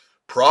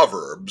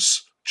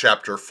Proverbs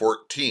chapter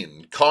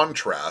 14,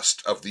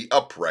 contrast of the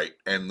upright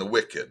and the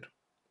wicked.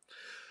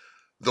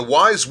 The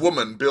wise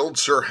woman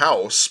builds her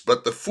house,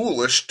 but the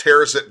foolish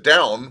tears it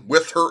down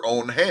with her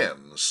own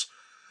hands.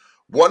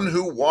 One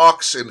who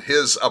walks in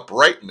his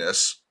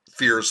uprightness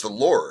fears the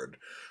Lord,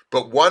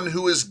 but one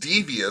who is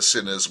devious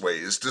in his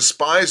ways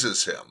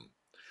despises him.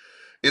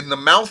 In the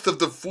mouth of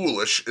the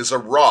foolish is a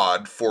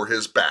rod for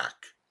his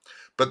back,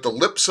 but the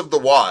lips of the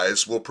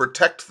wise will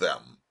protect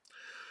them.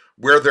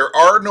 Where there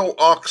are no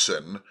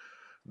oxen,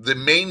 the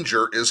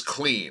manger is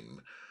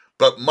clean,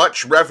 but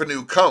much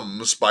revenue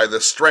comes by the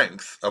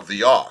strength of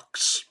the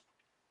ox.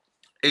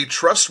 A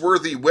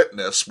trustworthy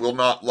witness will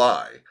not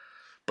lie,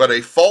 but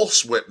a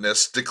false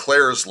witness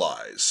declares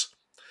lies.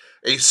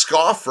 A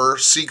scoffer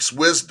seeks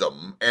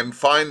wisdom and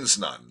finds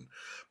none,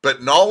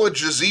 but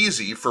knowledge is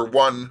easy for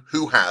one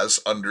who has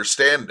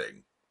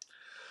understanding.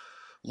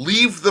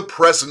 Leave the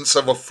presence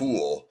of a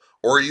fool,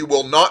 or you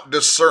will not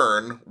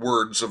discern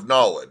words of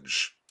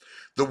knowledge.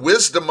 The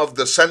wisdom of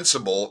the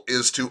sensible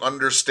is to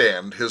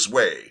understand his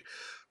way,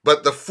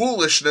 but the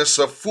foolishness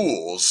of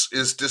fools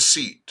is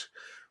deceit.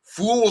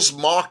 Fools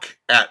mock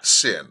at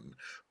sin,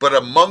 but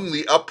among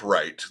the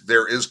upright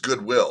there is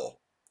goodwill.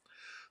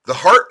 The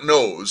heart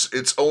knows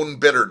its own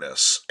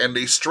bitterness, and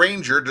a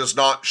stranger does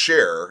not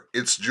share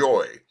its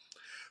joy.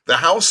 The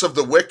house of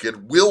the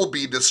wicked will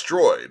be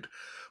destroyed,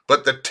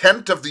 but the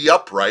tent of the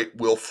upright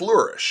will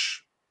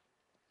flourish.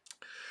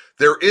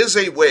 There is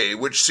a way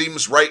which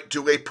seems right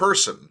to a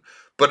person,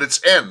 but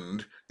its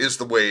end is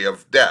the way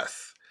of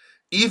death.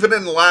 Even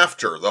in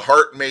laughter the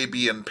heart may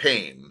be in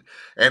pain,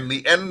 and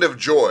the end of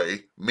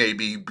joy may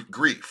be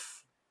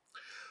grief.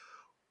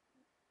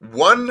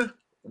 One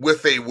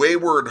with a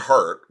wayward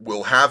heart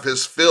will have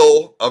his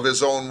fill of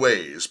his own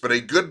ways, but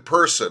a good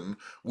person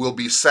will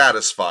be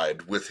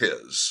satisfied with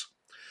his.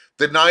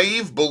 The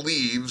naive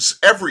believes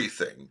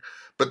everything,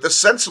 but the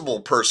sensible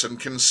person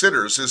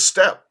considers his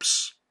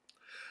steps.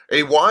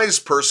 A wise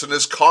person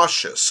is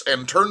cautious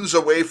and turns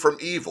away from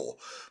evil,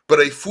 but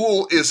a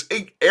fool is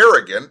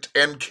arrogant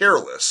and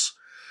careless.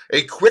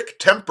 A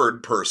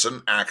quick-tempered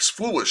person acts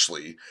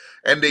foolishly,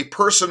 and a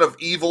person of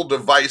evil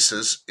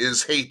devices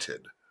is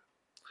hated.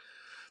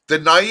 The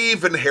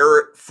naive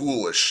inherit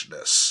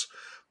foolishness,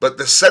 but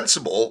the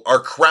sensible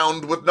are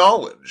crowned with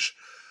knowledge.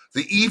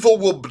 The evil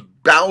will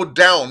bow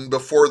down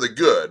before the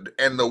good,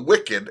 and the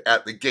wicked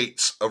at the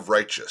gates of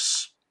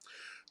righteous.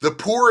 The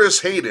poor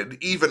is hated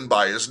even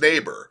by his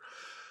neighbor,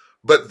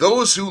 but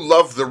those who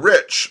love the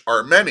rich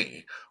are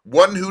many.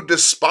 One who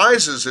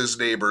despises his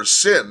neighbor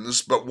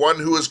sins, but one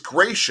who is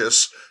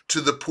gracious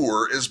to the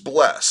poor is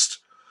blessed.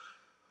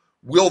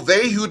 Will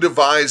they who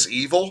devise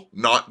evil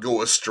not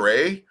go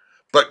astray,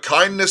 but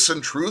kindness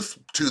and truth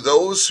to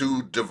those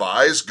who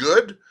devise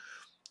good?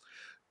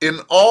 In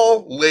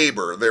all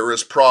labor there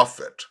is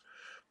profit,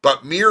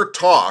 but mere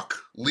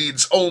talk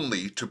leads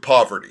only to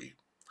poverty.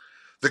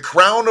 The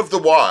crown of the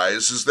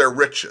wise is their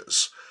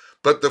riches,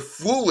 but the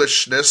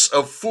foolishness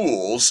of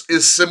fools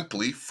is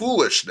simply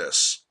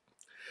foolishness.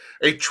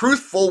 A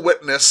truthful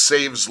witness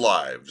saves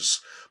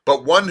lives,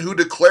 but one who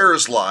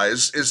declares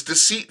lies is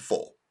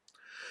deceitful.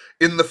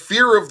 In the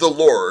fear of the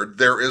Lord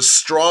there is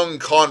strong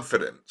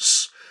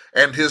confidence,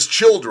 and his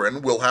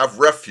children will have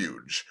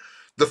refuge.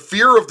 The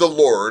fear of the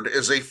Lord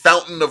is a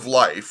fountain of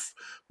life,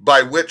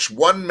 by which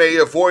one may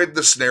avoid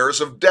the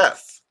snares of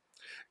death.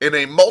 In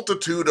a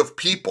multitude of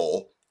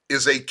people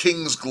is a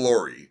king's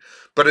glory,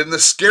 but in the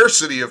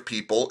scarcity of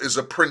people is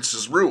a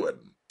prince's ruin.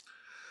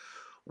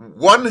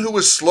 One who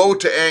is slow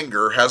to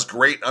anger has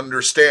great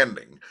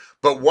understanding,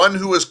 but one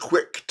who is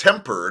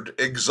quick-tempered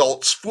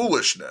exalts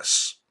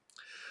foolishness.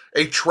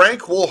 A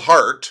tranquil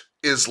heart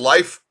is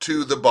life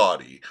to the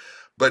body,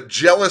 but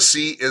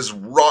jealousy is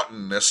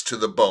rottenness to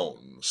the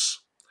bones.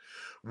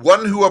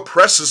 One who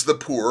oppresses the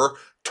poor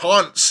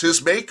taunts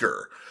his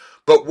maker,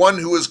 but one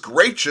who is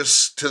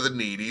gracious to the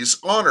needy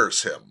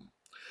honors him.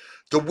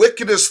 The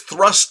wicked is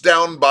thrust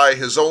down by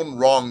his own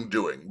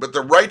wrongdoing, but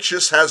the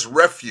righteous has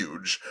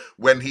refuge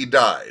when he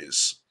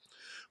dies.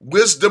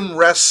 Wisdom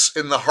rests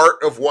in the heart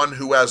of one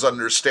who has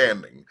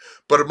understanding,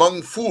 but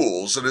among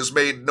fools it is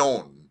made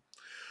known.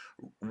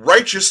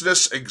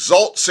 Righteousness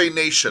exalts a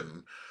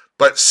nation,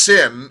 but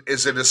sin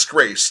is a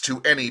disgrace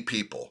to any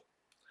people.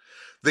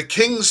 The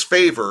king's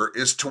favor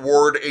is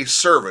toward a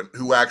servant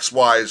who acts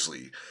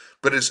wisely,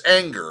 but his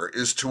anger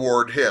is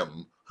toward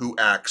him who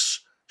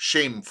acts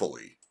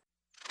shamefully.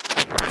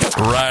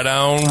 Right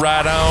on,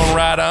 right on,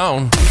 right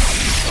on.